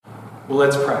Well,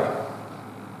 let's pray.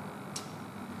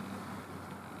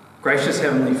 Gracious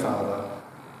Heavenly Father,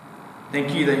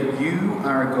 thank you that you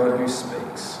are a God who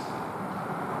speaks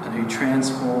and who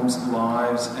transforms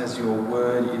lives as your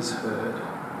word is heard.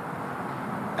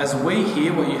 As we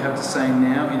hear what you have to say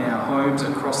now in our homes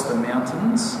across the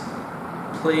mountains,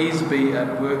 please be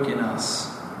at work in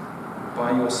us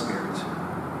by your Spirit.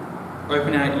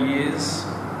 Open our ears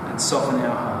and soften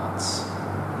our hearts.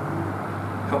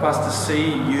 Help us to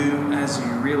see you as you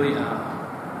really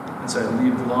are, and so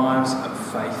live lives of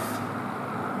faith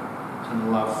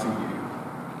and love for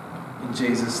you. In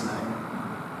Jesus' name,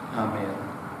 amen.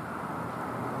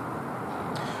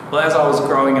 Well, as I was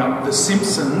growing up, The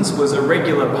Simpsons was a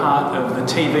regular part of the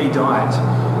TV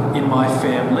diet in my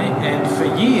family, and for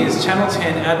years Channel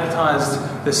 10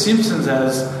 advertised The Simpsons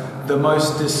as the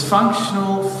most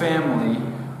dysfunctional family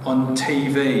on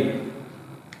TV.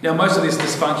 Now, most of this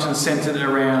dysfunction centred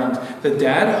around the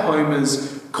dad,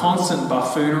 Homer's constant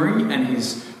buffoonery and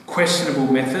his questionable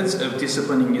methods of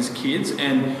disciplining his kids,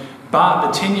 and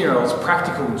Bart, the 10-year-old's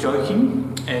practical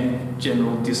joking and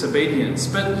general disobedience.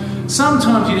 But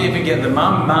sometimes you'd even get the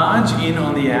mum, Marge, in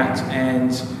on the act, and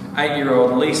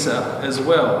 8-year-old Lisa as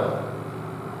well.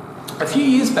 A few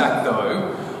years back,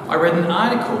 though, I read an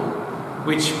article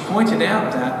which pointed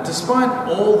out that despite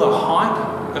all the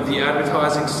hype of the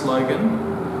advertising slogan,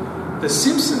 The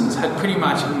Simpsons had pretty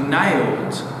much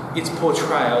nailed its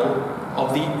portrayal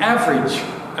of the average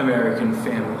American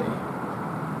family.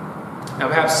 Now,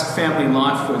 perhaps family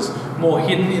life was more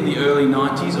hidden in the early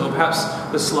 90s, or perhaps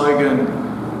the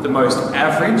slogan, the most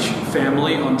average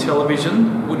family on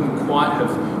television, wouldn't quite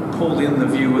have pulled in the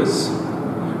viewers.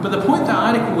 But the point the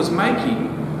article was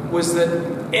making was that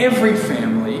every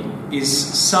family is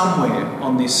somewhere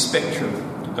on this spectrum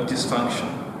of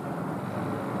dysfunction.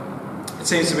 It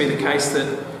seems to be the case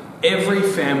that every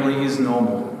family is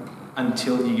normal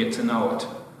until you get to know it.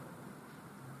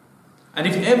 And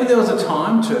if ever there was a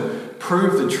time to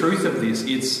prove the truth of this,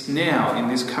 it's now in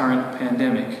this current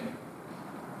pandemic.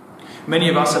 Many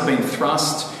of us have been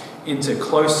thrust into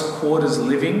close quarters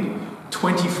living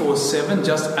 24/7,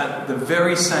 just at the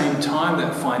very same time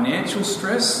that financial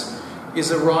stress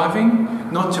is arriving,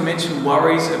 not to mention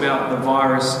worries about the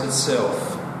virus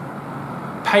itself.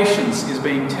 Patience is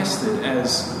being tested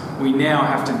as we now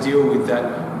have to deal with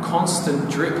that constant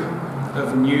drip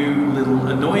of new little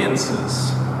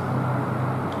annoyances.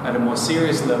 At a more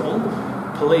serious level,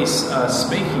 police are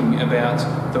speaking about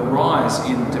the rise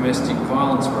in domestic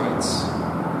violence rates.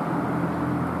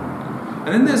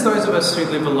 And then there's those of us who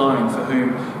live alone, for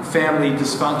whom family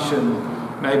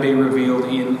dysfunction may be revealed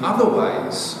in other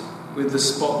ways, with the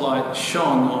spotlight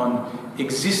shone on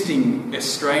existing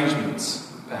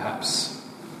estrangements, perhaps.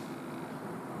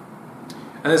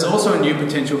 And there's also a new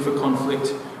potential for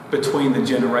conflict between the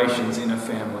generations in a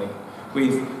family,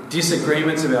 with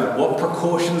disagreements about what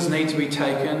precautions need to be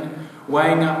taken,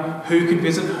 weighing up who can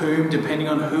visit whom depending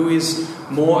on who is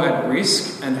more at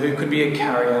risk and who could be a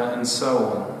carrier, and so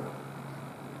on.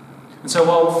 And so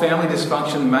while family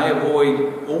dysfunction may have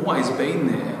always been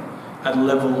there at a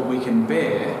level we can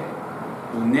bear,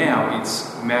 well, now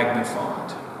it's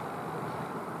magnified.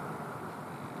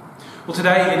 Well,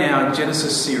 today in our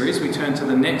Genesis series, we turn to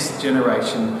the next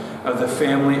generation of the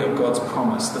family of God's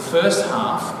promise, the first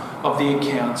half of the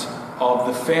account of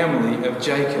the family of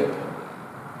Jacob.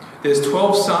 There's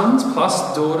 12 sons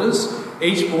plus daughters,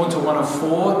 each born to one of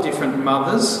 4 different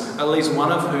mothers, at least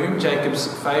one of whom, Jacob's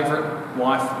favourite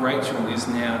wife Rachel, is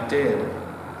now dead.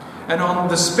 And on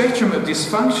the spectrum of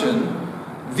dysfunction,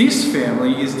 this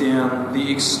family is down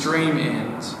the extreme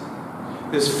end.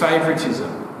 There's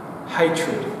favouritism,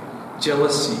 hatred,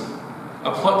 jealousy, a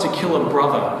plot to kill a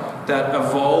brother that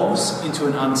evolves into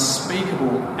an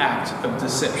unspeakable act of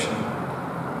deception.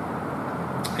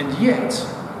 And yet,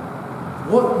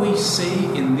 what we see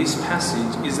in this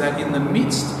passage is that in the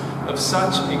midst of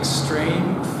such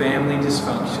extreme family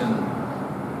dysfunction,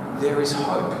 there is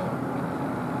hope.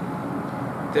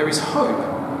 There is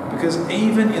hope because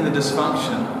even in the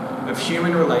dysfunction of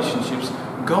human relationships,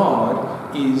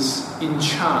 God is in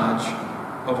charge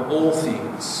of all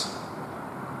things.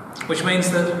 Which means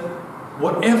that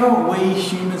whatever we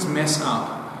humans mess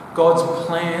up, God's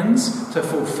plans to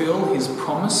fulfill his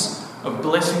promise of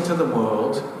blessing to the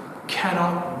world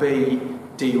cannot be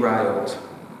derailed.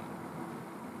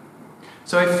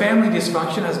 So if family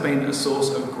dysfunction has been a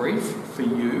source of grief for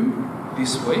you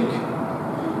this week,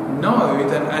 know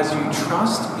that as you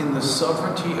trust in the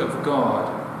sovereignty of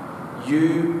God,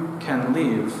 you can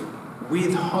live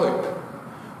with hope,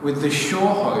 with the sure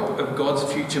hope of God's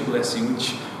future blessing,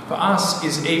 which for us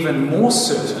is even more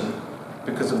certain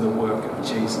because of the work of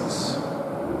Jesus.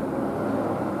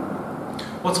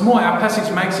 What's more, our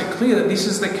passage makes it clear that this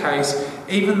is the case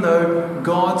even though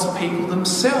God's people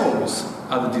themselves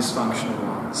are the dysfunctional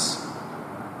ones.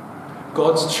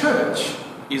 God's church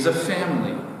is a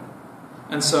family,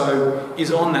 and so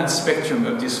is on that spectrum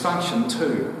of dysfunction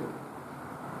too.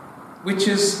 Which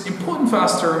is important for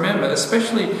us to remember,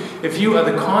 especially if you are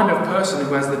the kind of person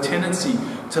who has the tendency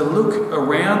to look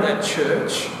around at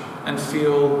church and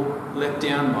feel let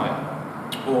down by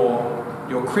it, or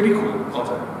you're critical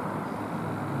of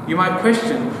it. You might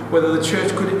question whether the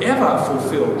church could ever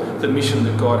fulfill the mission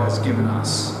that God has given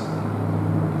us.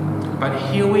 But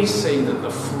here we see that the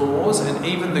flaws and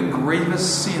even the grievous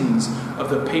sins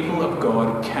of the people of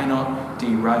God cannot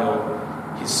derail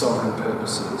his sovereign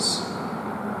purposes.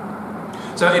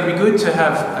 So it'd be good to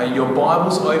have your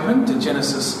Bibles open to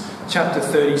Genesis chapter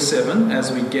 37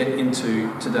 as we get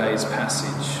into today's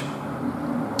passage.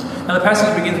 Now the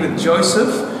passage begins with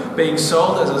Joseph being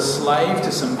sold as a slave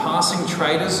to some passing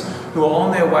traders who are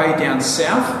on their way down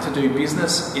south to do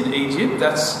business in Egypt.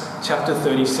 That's chapter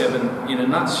 37 in a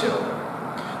nutshell.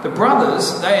 The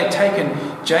brothers, they had taken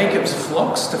Jacob's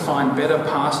flocks to find better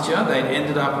pasture. They'd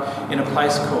ended up in a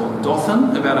place called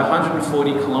Dothan, about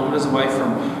 140 kilometres away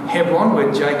from Hebron,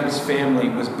 where Jacob's family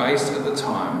was based at the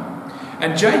time.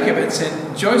 And Jacob had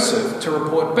sent Joseph to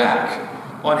report back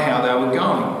on how they were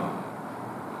going.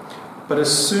 But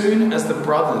as soon as the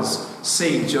brothers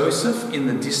see Joseph in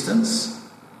the distance,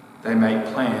 they make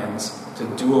plans to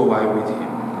do away with him.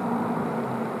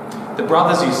 The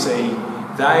brothers, you see,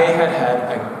 they had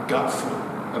a gutful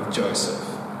of Joseph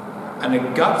and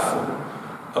a gutful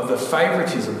of the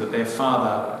favouritism that their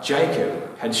father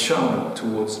Jacob had shown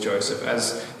towards Joseph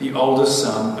as the oldest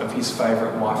son of his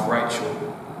favourite wife Rachel.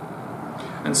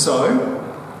 And so,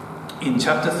 in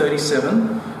chapter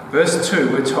 37, verse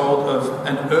 2, we're told of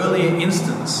an earlier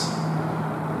instance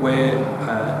where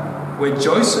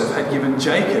Joseph had given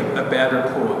Jacob a bad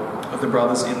report of the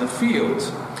brothers in the field.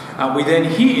 We then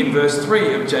hear in verse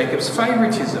 3 of Jacob's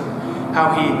favouritism,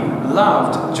 how he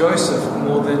loved Joseph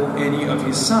more than any of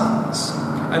his sons,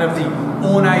 and of the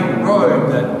ornate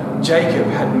robe that Jacob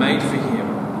had made for him,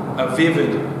 a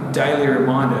vivid daily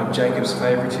reminder of Jacob's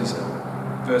favouritism.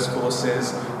 Verse 4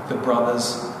 says, the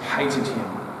brothers hated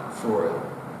him for it.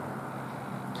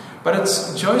 But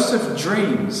it's Joseph's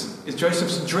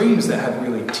dreams that had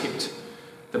really tipped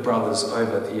the brothers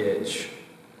over the edge.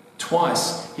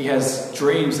 Twice he has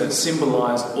dreams that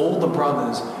symbolise all the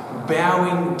brothers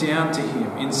bowing down to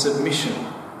him in submission.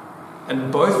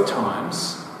 And both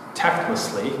times,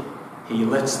 tactlessly, he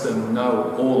lets them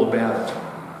know all about it.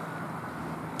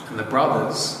 And the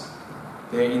brothers,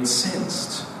 they're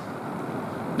incensed.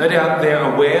 No doubt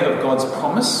they're aware of God's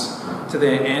promise to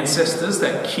their ancestors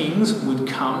that kings would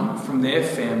come from their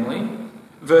family.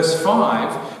 Verse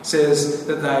 5 says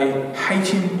that they hate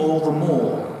him all the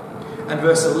more. And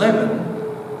verse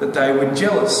 11, that they were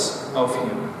jealous of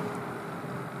him.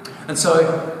 And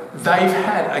so they've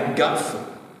had a gutful.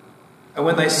 And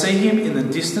when they see him in the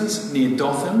distance near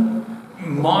Dothan,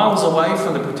 miles away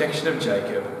from the protection of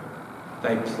Jacob,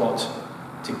 they plot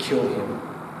to kill him.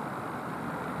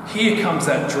 Here comes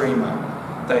that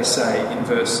dreamer, they say in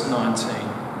verse 19.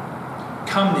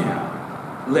 Come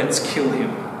now, let's kill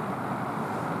him.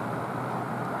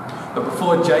 But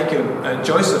before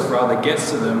Joseph gets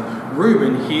to them,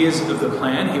 Reuben hears of the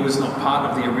plan. He was not part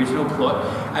of the original plot,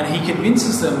 and he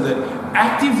convinces them that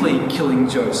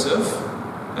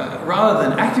rather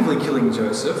than actively killing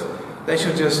Joseph, they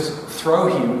should just throw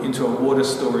him into a water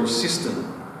storage cistern.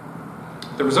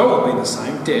 The result will be the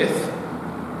same, death,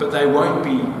 but they won't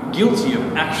be guilty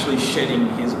of actually shedding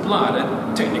his blood,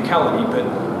 a technicality, but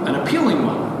an appealing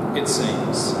one, it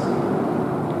seems.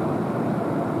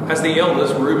 As the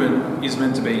eldest, Reuben is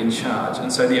meant to be in charge,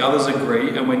 and so the others agree,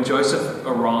 and when Joseph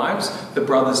arrives, the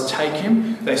brothers take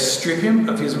him, they strip him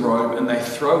of his robe, and they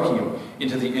throw him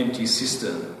into the empty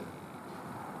cistern.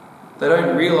 They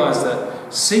don't realise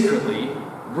that secretly,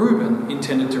 Reuben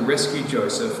intended to rescue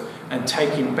Joseph and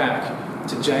take him back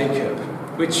to Jacob,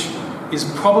 which is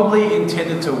probably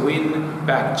intended to win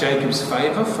back Jacob's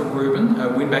favour for Reuben,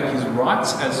 win back his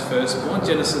rights as firstborn.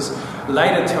 Genesis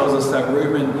later tells us that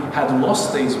Reuben had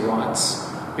lost these rights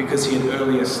because he had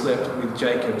earlier slept with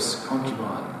Jacob's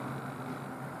concubine.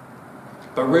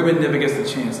 But Reuben never gets the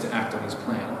chance to act on his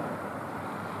plan.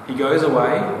 He goes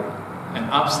away and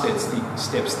up steps the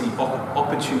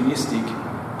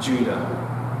opportunistic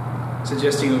Judah,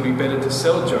 suggesting it would be better to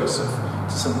sell Joseph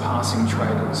to some passing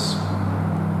traders.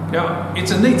 Now,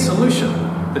 it's a neat solution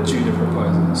that Judah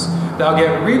proposes. They'll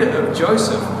get rid of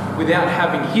Joseph without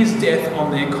having his death on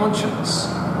their conscience,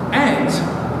 and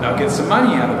they'll get some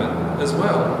money out of it as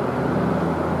well.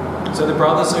 So the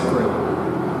brothers agree.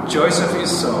 Joseph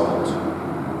is sold.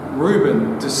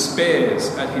 Reuben despairs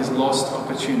at his lost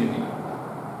opportunity.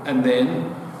 And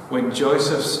then, when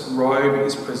Joseph's robe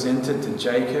is presented to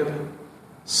Jacob,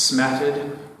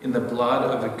 smattered in the blood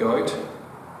of a goat,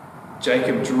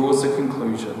 Jacob draws the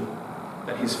conclusion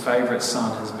that his favourite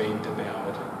son has been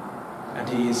devoured, and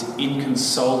he is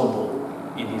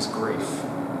inconsolable in his grief.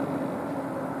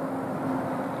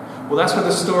 Well, that's where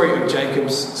the story of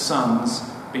Jacob's sons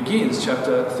begins,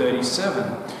 chapter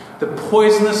 37. The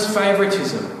poisonous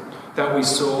favouritism that we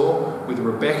saw with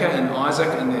Rebekah and Isaac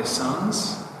and their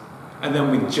sons, and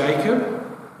then with Jacob,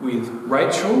 with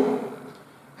Rachel,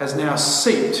 has now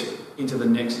seeped into the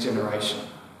next generation,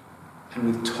 and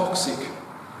with toxic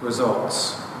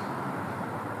results.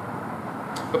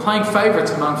 But playing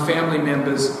favourites among family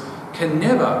members can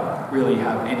never really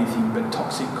have anything but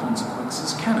toxic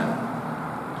consequences, can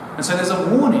it? And so there's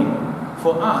a warning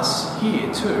for us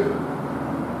here too.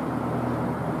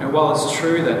 And while it's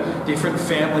true that different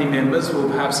family members will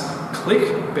perhaps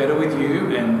click better with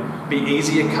you and be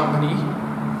easier company,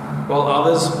 while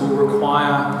others will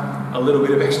require a little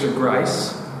bit of extra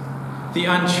grace, the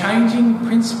unchanging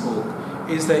principle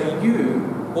is that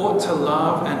you ought to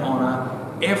love and honour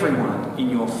everyone in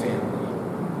your family,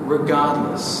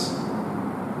 regardless.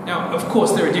 Now, of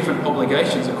course, there are different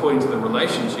obligations according to the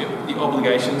relationship. The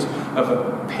obligations of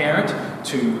a parent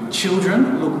to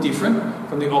children look different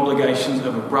from the obligations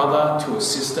of a brother to a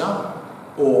sister,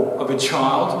 or of a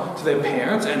child to their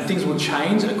parents, and things will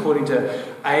change according to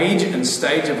age and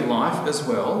stage of life as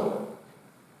well.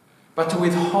 But to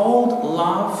withhold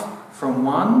love from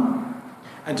one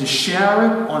and to shower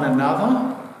it on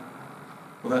another,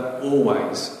 well, that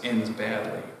always ends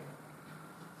badly.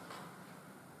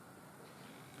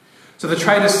 So the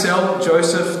traders sell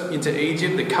Joseph into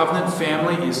Egypt. The covenant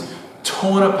family is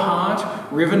torn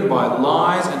apart, riven by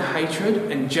lies and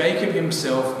hatred, and Jacob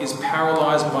himself is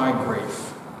paralysed by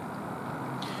grief.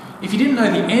 If you didn't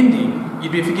know the ending,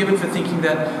 you'd be forgiven for thinking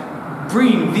that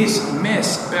bringing this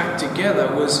mess back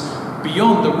together was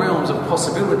beyond the realms of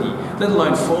possibility, let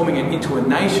alone forming it into a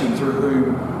nation through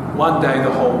whom one day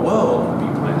the whole world would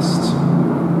be blessed.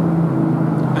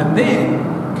 And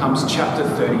then comes chapter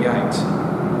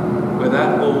 38, where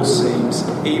that all seems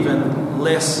even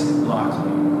less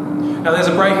likely. Now, there's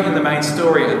a break in the main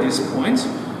story at this point.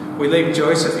 We leave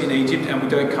Joseph in Egypt and we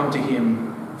don't come to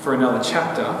him for another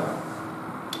chapter.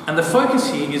 And the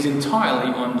focus here is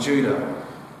entirely on Judah,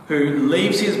 who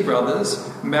leaves his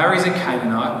brothers, marries a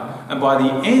Canaanite, and by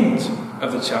the end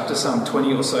of the chapter, some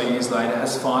 20 or so years later,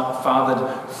 has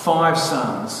fathered 5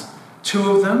 sons.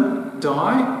 2 of them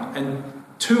die, and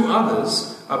 2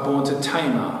 others are born to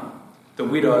Tamar, the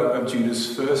widow of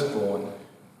Judah's firstborn,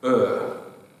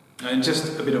 And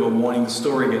just a bit of a warning, the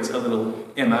story gets a little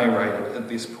MA rated at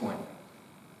this point.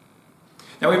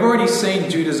 Now, we've already seen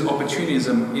Judah's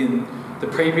opportunism in the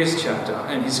previous chapter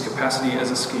and his capacity as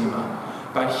a schemer.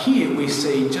 But here we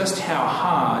see just how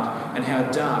hard and how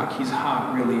dark his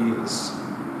heart really is.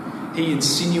 He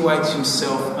insinuates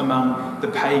himself among the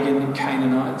pagan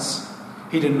Canaanites.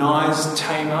 He denies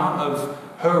Tamar of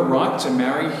her right to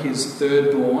marry his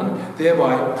thirdborn,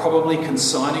 thereby probably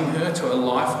consigning her to a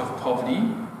life of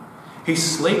poverty. He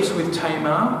sleeps with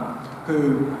Tamar,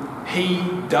 who he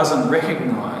doesn't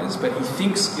recognise, but he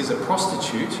thinks is a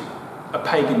prostitute, a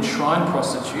pagan shrine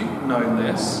prostitute, no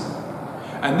less.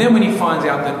 And then when he finds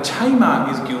out that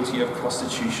Tamar is guilty of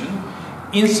prostitution,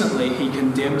 instantly he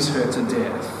condemns her to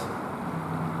death.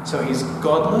 So he's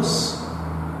godless,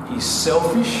 he's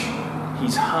selfish,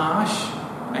 he's harsh,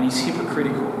 and he's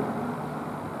hypocritical.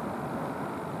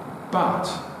 But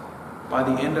by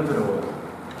the end of it all,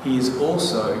 he is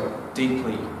also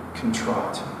deeply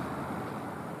contrite.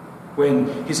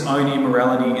 When his own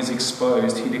immorality is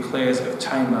exposed, he declares of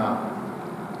Tamar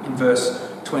in verse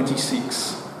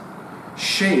 26,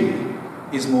 "She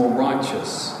is more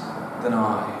righteous than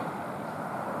I."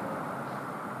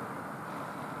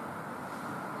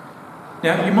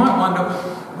 Now, you might wonder,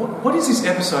 what is this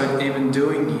episode even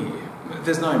doing here?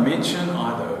 There's no mention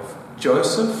either of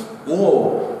Joseph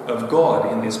or of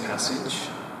God in this passage.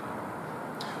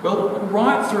 Well,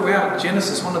 right throughout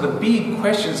Genesis, one of the big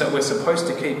questions that we're supposed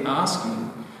to keep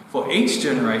asking for each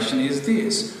generation is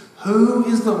this: who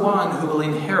is the one who will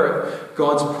inherit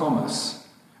God's promise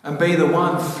and be the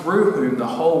one through whom the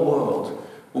whole world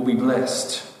will be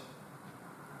blessed?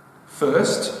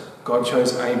 First, God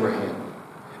chose Abraham,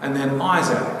 and then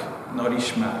Isaac, not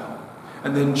Ishmael,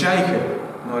 and then Jacob,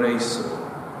 not Esau.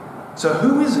 So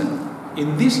who is it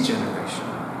in this generation?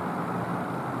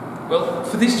 Well,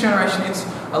 for this generation, it's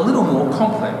a little more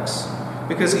complex,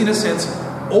 because in a sense,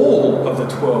 all of the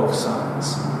 12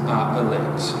 sons are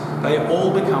elect. they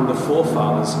all become the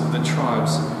forefathers of the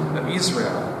tribes of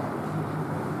Israel.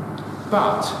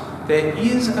 But there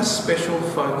is a special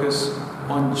focus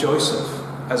on Joseph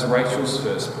as Rachel's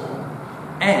firstborn,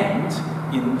 and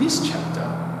in this chapter,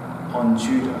 on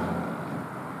Judah.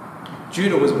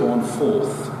 Judah was born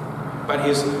fourth, but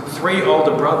his three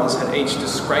older brothers had each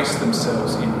disgraced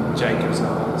themselves in Jacob's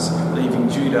eyes, leaving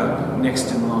Judah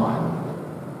next in line.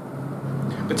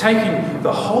 But taking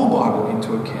the whole Bible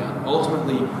into account,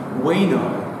 ultimately we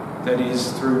know that it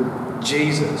is through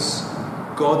Jesus,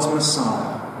 God's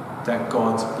Messiah, that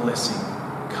God's blessing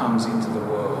comes into the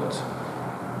world.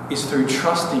 It's through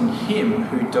trusting Him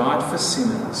who died for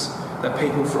sinners that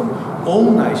people from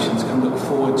all nations can look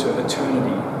forward to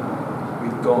eternity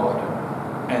with God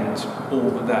and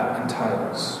all that that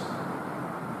entails.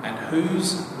 And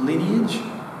whose lineage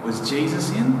was Jesus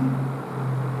in?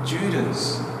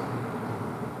 Judah's.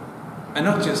 And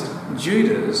not just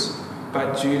Judah's,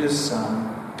 but Judah's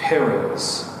son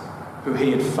Perez, who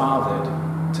he had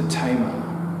fathered to Tamar.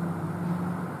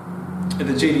 In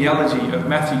the genealogy of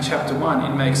Matthew chapter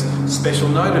 1, it makes special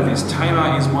note of this.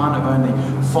 Tamar is one of only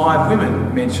 5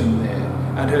 women mentioned there,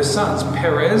 and her sons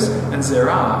Perez and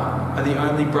Zerah are the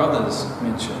only brothers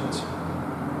mentioned.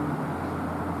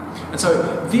 And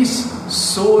so this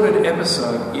sordid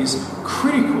episode is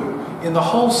critical in the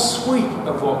whole suite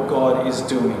of what God is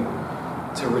doing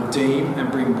to redeem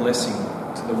and bring blessing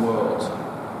to the world.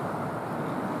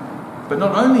 But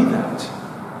not only that,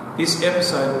 this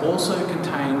episode also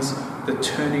contains the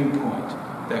turning point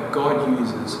that God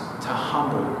uses to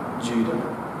humble Judah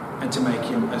and to make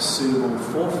him a suitable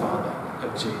forefather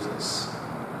of Jesus.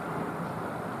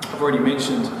 I've already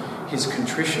mentioned his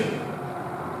contrition,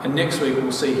 and next week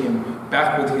we'll see him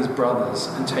back with his brothers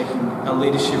and taking a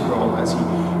leadership role as he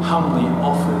humbly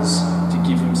offers to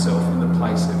give himself in the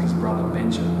place of his brother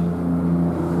Benjamin.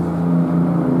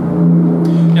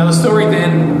 Now the story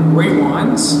then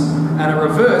rewinds and it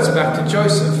reverts back to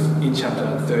Joseph in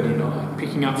chapter 39,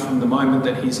 picking up from the moment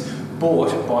that he's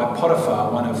bought by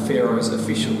Potiphar, one of Pharaoh's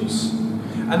officials.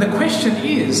 And the question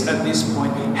is, at this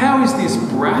point, how is this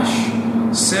brash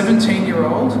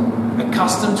 17-year-old,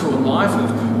 accustomed to a life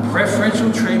of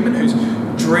preferential treatment, whose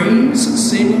dreams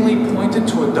seemingly pointed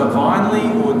to a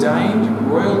divinely ordained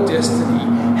royal destiny,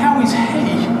 how is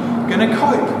he going to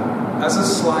cope as a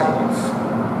slave?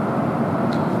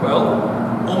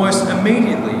 Well, almost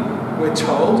immediately, we're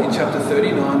told in chapter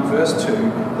 39, verse 2,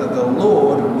 that the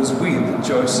Lord was with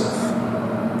Joseph.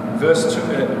 Verse 2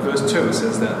 it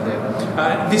says that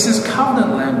there. This is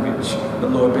covenant language, the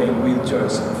Lord being with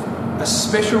Joseph. A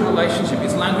special relationship.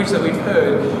 It's language that we've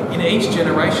heard in each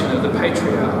generation of the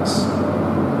patriarchs.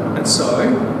 And so,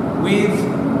 with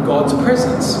God's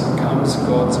presence comes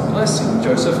God's blessing.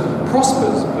 Joseph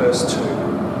prospers, verse 2.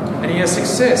 And he has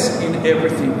success in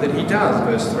everything that he does,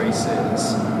 verse 3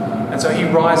 says. And so he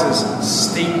rises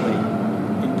steeply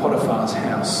in Potiphar's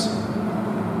house.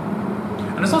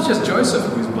 And it's not just Joseph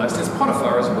who is blessed, it's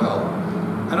Potiphar as well.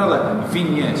 Another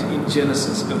vignette in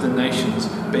Genesis of the nations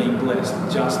being blessed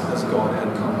just as God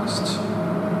had promised.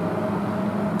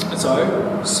 And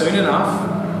so, soon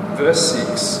enough, verse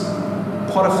 6,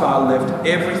 Potiphar left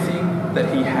everything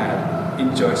that he had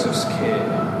in Joseph's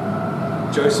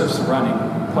care. Joseph's running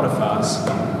Potiphar's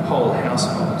whole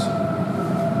household.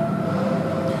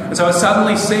 And so it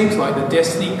suddenly seems like the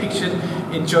destiny pictured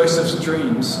in Joseph's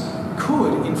dreams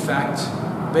could, in fact,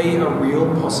 be a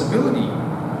real possibility.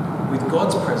 With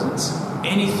God's presence,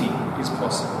 anything is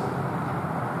possible.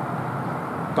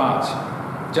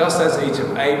 But just as each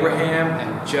of Abraham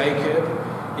and Jacob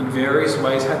in various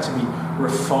ways had to be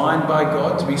refined by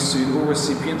God to be suitable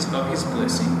recipients of his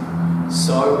blessing,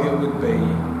 so it would be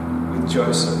with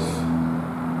Joseph.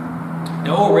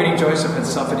 Now already Joseph had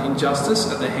suffered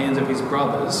injustice at the hands of his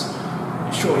brothers.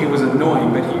 Sure, he was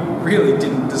annoying, but he really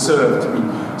didn't deserve to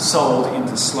be sold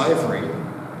into slavery.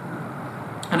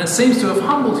 And it seems to have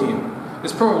humbled him.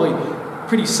 It's probably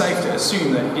pretty safe to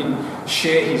assume that he didn't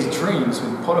share his dreams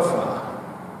with Potiphar.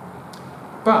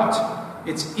 But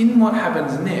it's in what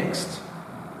happens next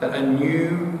that a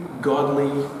new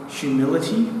godly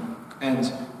humility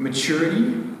and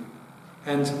maturity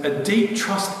and a deep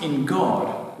trust in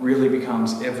God really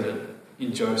becomes evident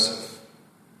in Joseph.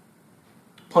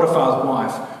 Potiphar's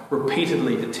wife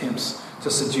repeatedly attempts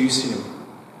to seduce him,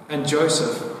 and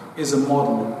Joseph is a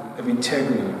model of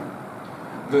integrity.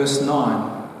 Verse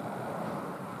 9,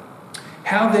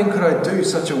 how then could I do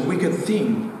such a wicked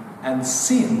thing and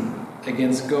sin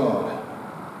against God?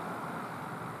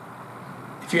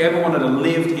 If you ever wanted a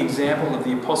lived example of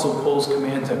the Apostle Paul's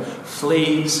command to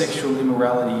flee sexual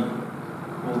immorality,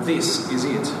 well, this is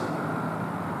it.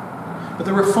 But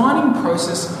the refining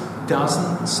process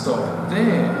doesn't stop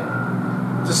there.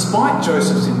 Despite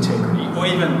Joseph's integrity, or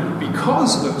even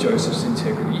because of Joseph's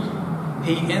integrity,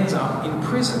 he ends up in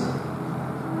prison.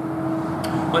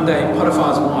 One day,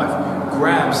 Potiphar's wife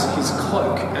grabs his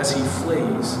cloak as he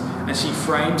flees, and she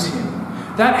frames him.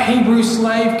 "That Hebrew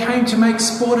slave came to make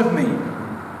sport of me,"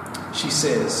 she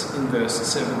says in verse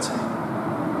 17.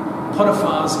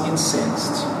 Potiphar's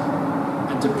incensed,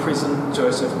 and to prison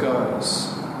Joseph goes.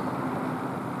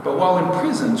 But while in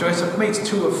prison, Joseph meets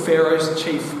two of Pharaoh's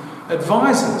chief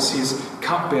advisors, his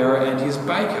cupbearer and his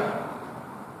baker.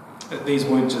 These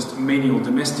weren't just menial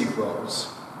domestic roles.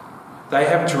 They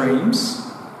have dreams,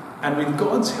 and with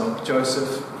God's help,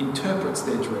 Joseph interprets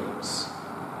their dreams.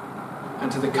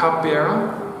 And to the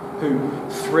cupbearer, who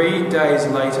 3 days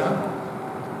later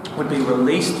would be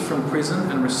released from prison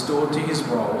and restored to his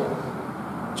role,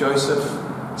 Joseph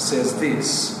says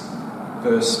this,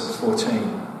 verse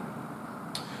 14.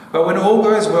 "But when all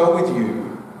goes well with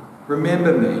you,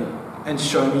 remember me and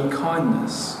show me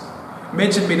kindness.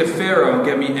 Mention me to Pharaoh and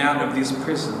get me out of this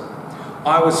prison.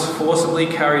 I was forcibly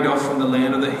carried off from the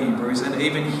land of the Hebrews, and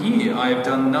even here I have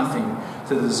done nothing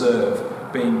to deserve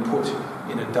being put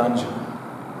in a dungeon."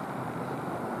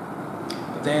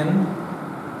 But then,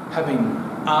 having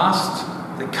asked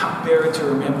the cupbearer to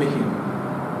remember him,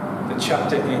 the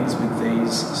chapter ends with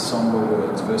these somber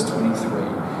words, verse 23.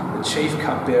 "The chief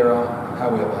cupbearer,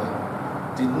 however,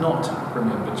 did not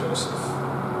remember Joseph.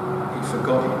 He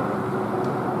forgot him."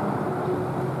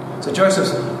 So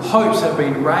Joseph's hopes have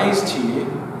been raised here,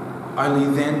 only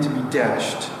then to be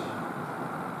dashed.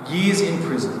 Years in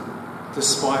prison,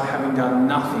 despite having done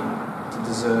nothing to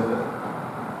deserve it.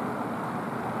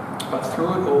 But through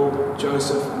it all,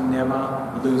 Joseph never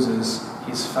loses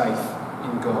his faith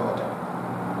in God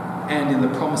and in the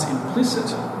promise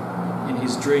implicit in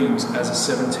his dreams as a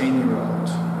 17-year-old.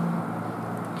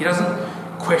 He doesn't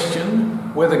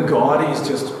question whether God is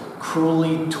just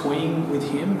cruelly toying with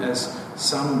him, as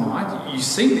some might. You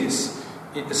see this,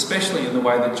 especially in the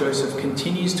way that Joseph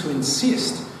continues to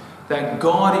insist that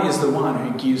God is the one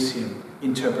who gives him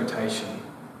interpretation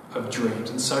of dreams.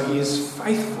 And so he is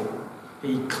faithful.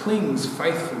 He clings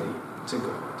faithfully to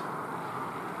God.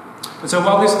 And so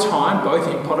while this time, both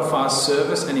in Potiphar's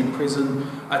service and in prison,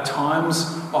 are times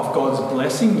of God's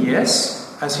blessing,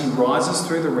 yes, as he rises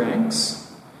through the ranks,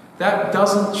 that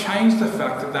doesn't change the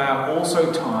fact that they are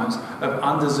also times of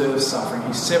undeserved suffering.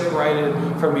 He's separated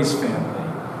from his family.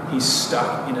 He's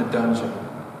stuck in a dungeon.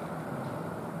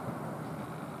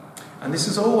 And this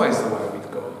is always the way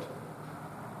with God.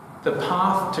 The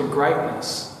path to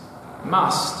greatness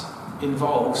must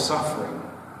involve suffering.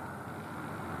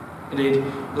 Indeed,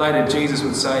 later Jesus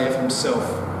would say of himself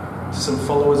to some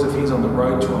followers of his on the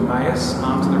road to Emmaus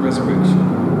after the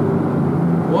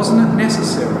resurrection, "Wasn't it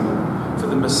necessary for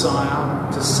the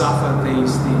Messiah to suffer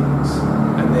these things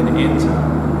and then enter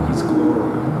his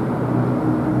glory?"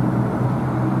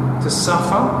 To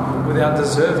suffer without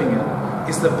deserving it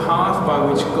is the path by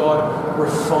which God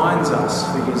refines us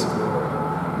for his glory,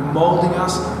 moulding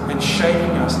us and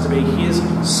shaping us to be his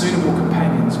suitable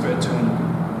companions for eternity.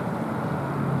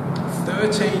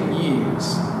 13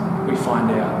 years, we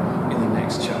find out in the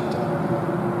next chapter.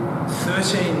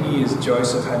 13 years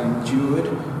Joseph had endured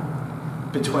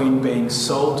between being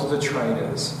sold to the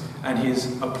traders and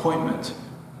his appointment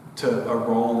to a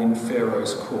role in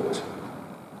Pharaoh's court.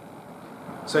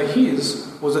 So his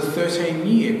was a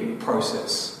 13-year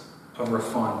process of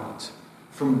refinement,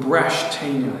 from brash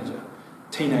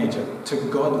teenager to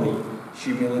godly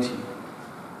humility.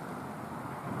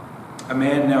 A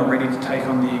man now ready to take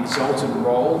on the exalted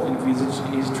role envisaged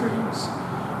in his dreams,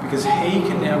 because he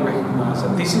can now recognise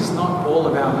that this is not all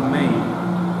about me,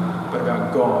 but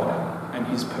about God and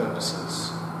his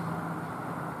purposes.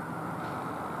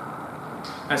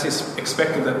 As is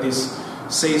expected that this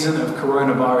season of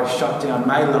coronavirus shutdown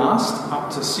may last up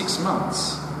to 6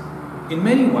 months, in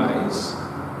many ways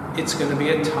it's going to be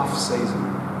a tough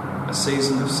season, a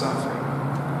season of suffering.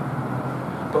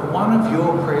 But one of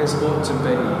your prayers ought to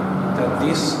be that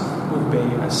this will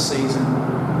be a season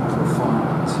of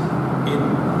refinement in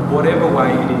whatever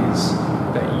way it is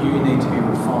that you need to be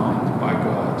refined by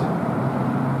God.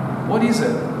 What is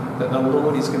it that the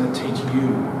Lord is going to teach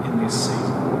you in this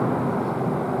season?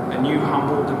 A new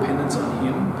humble dependence on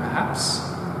him, perhaps?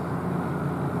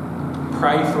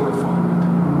 Pray for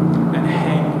refinement and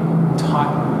hang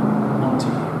tightly onto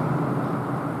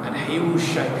him, and he will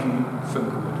shape you for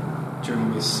good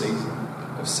during this season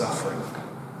of suffering.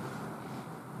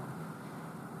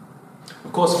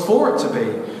 Of course, for it to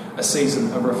be a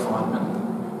season of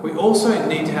refinement, we also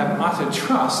need to have utter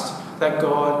trust that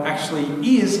God actually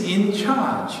is in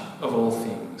charge of all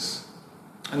things.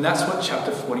 And that's what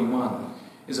chapter 41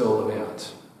 is all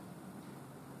about.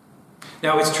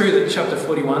 Now, it's true that chapter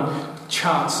 41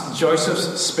 charts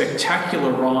Joseph's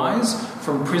spectacular rise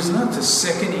from prisoner to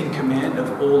second in command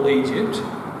of all Egypt,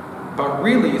 but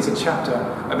really it's a chapter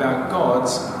about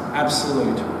God's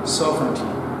absolute sovereignty.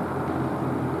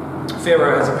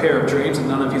 Pharaoh has a pair of dreams that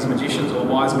none of his magicians or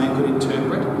wise men could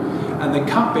interpret, and the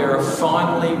cupbearer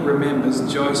finally remembers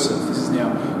Joseph. This is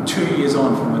now 2 years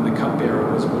on from when the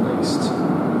cupbearer was released.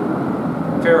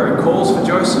 Pharaoh calls for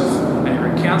Joseph and he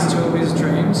recounts 2 of his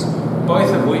dreams,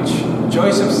 both of which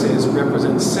Joseph says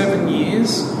represent 7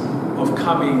 years of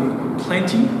coming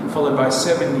plenty, followed by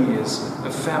 7 years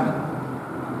of famine.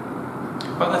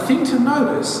 But the thing to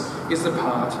notice is the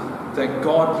part that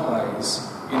God plays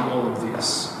in all of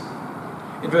this.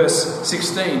 In verse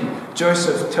 16,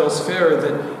 Joseph tells Pharaoh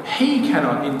that he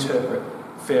cannot interpret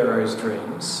Pharaoh's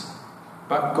dreams,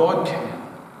 but God can.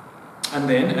 And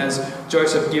then, as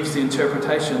Joseph gives the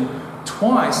interpretation,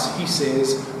 twice he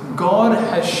says, God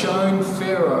has shown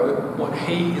Pharaoh what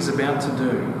he is about to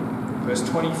do. Verse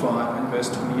 25 and verse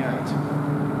 28.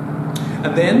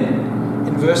 And then,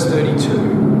 in verse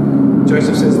 32,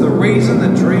 Joseph says, the reason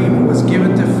the dream was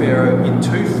given to Pharaoh in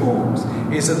 2 forms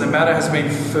is that the matter has been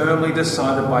firmly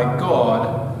decided by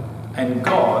God, and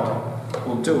God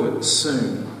will do it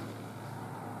soon.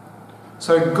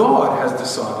 So God has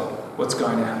decided what's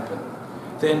going to happen.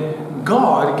 Then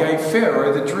God gave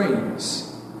Pharaoh the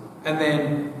dreams. And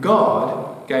then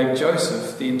God gave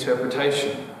Joseph the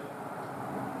interpretation.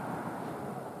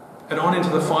 And on into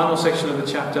the final section of the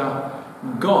chapter,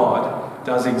 God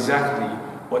does exactly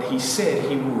what he said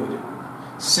he would.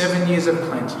 7 years of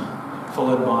plenty,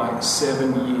 followed by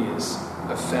 7 years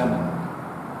of famine.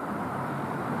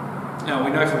 Now,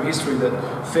 we know from history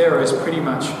that pharaohs pretty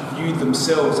much viewed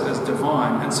themselves as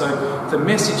divine, and so the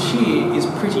message here is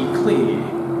pretty clear.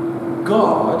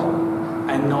 God,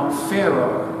 and not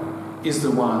Pharaoh, is the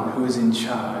one who is in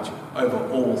charge over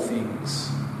all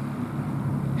things.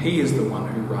 He is the one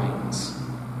who reigns.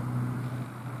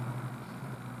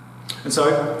 And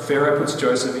so Pharaoh puts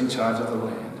Joseph in charge of the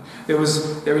land. There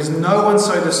is no one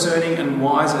so discerning and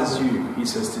wise as you, he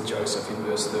says to Joseph in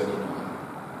verse 39.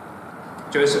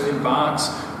 Joseph embarks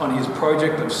on his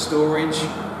project of storage,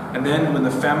 and then when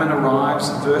the famine arrives,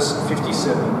 verse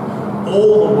 57,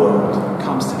 all the world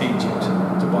comes to Egypt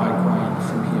to buy grain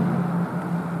from him.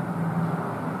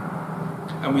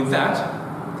 And with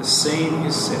that, the scene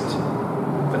is set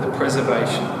for the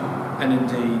preservation and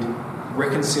indeed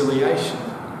reconciliation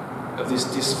of this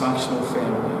dysfunctional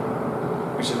family,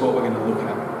 which is what we're going to look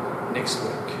at next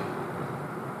week.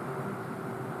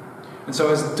 And so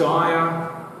as dire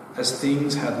as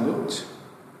things had looked,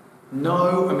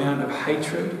 no amount of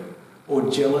hatred or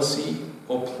jealousy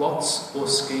or plots or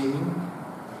scheming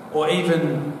or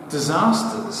even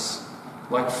disasters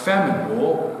like famine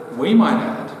or, we might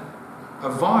add, a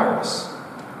virus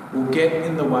will get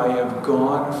in the way of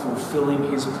God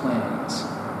fulfilling his plans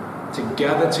to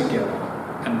gather together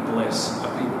and bless a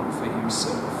people for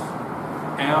himself.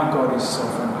 Our God is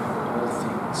sovereign over all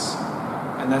things.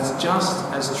 And that's just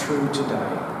as true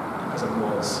today as it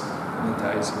was in the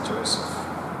days of Joseph.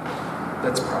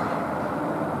 Let's pray.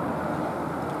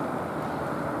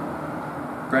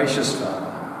 Gracious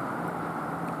Father,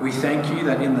 we thank you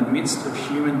that in the midst of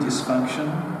human dysfunction,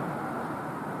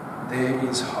 there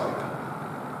is hope.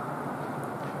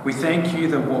 We thank you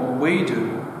that what we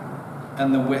do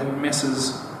and the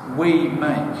messes we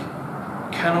make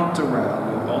cannot derail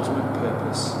your ultimate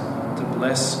purpose to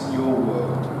bless your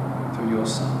world through your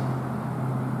Son.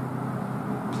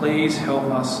 Please help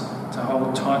us to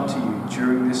hold tight to you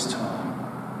during this time.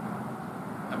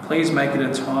 And please make it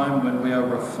a time when we are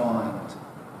refined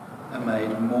and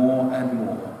made more and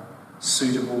more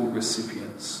suitable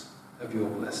recipients of your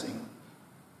blessing.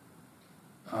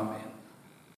 Amen.